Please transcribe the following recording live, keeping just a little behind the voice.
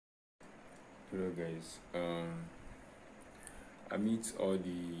Hello guys. Amidst all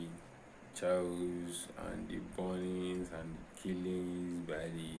the chaos and the burnings and the killings by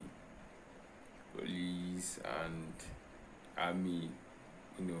the police and army,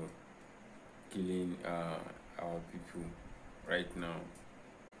 you know, killing our people right now,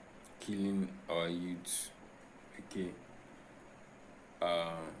 killing our youth. Okay.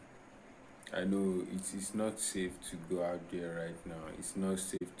 Uh, I know it is not safe to go out there right now. It's not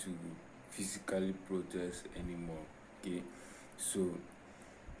safe to physically protest anymore. Okay. So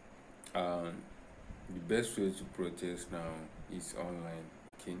um the best way to protest now is online.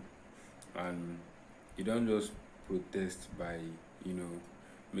 Okay. And you don't just protest by, you know,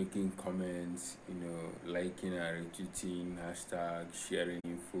 making comments, liking and retweeting hashtag, sharing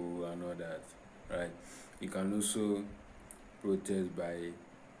info and all that. Right. You can also protest by,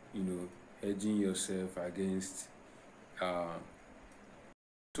 hedging yourself against uh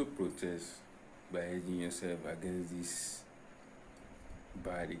to protest by hedging yourself against this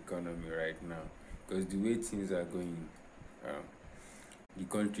bad economy right now, because the way things are going, uh, the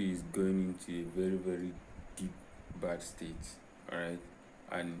country is going into a very very deep bad state. All right.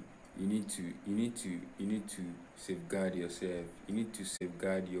 And you need to safeguard yourself. You need to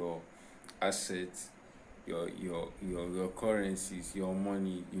safeguard your assets, your currencies, your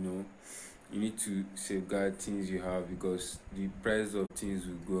money. You need to safeguard things you have, because the price of things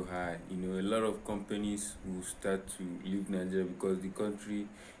will go high. A lot of companies will start to leave Nigeria because the country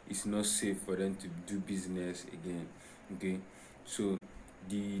is not safe for them to do business again. Okay. So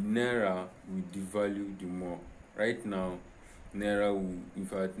the naira will devalue the more. Right now, naira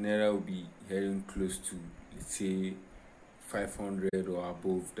will be heading close to, let's say, 500 or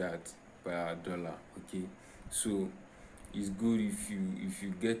above that per dollar. Okay. So it's good if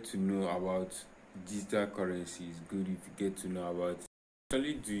you get to know about digital currency. It's good if you get to know about,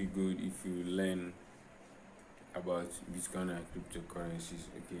 actually do good if you learn about Bitcoin and cryptocurrencies.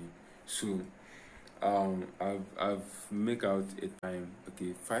 Okay. So I've make out a time.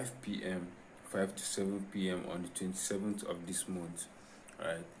 Okay, 5 p.m., 5 to 7 p.m. on the 27th of this month.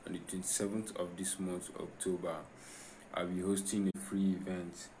 Right. On the 27th of this month, October, I'll be hosting a free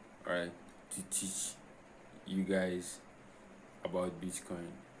event, right, to teach you guys about Bitcoin.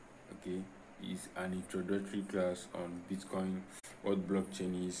 Okay. It's an introductory class on Bitcoin, what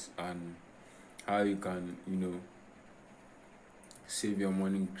blockchain is, and how you can, save your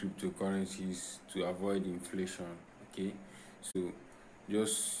money in cryptocurrencies to avoid inflation. Okay. So you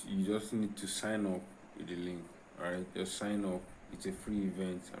just need to sign up with the link. All right. Just sign up. It's a free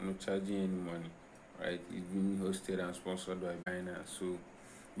event. I'm not charging any money. Right. It's being hosted and sponsored by Binance. So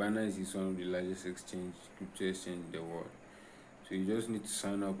Binance is one of the largest crypto exchange in the world. So you just need to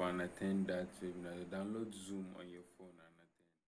sign up and attend that webinar. Download Zoom on your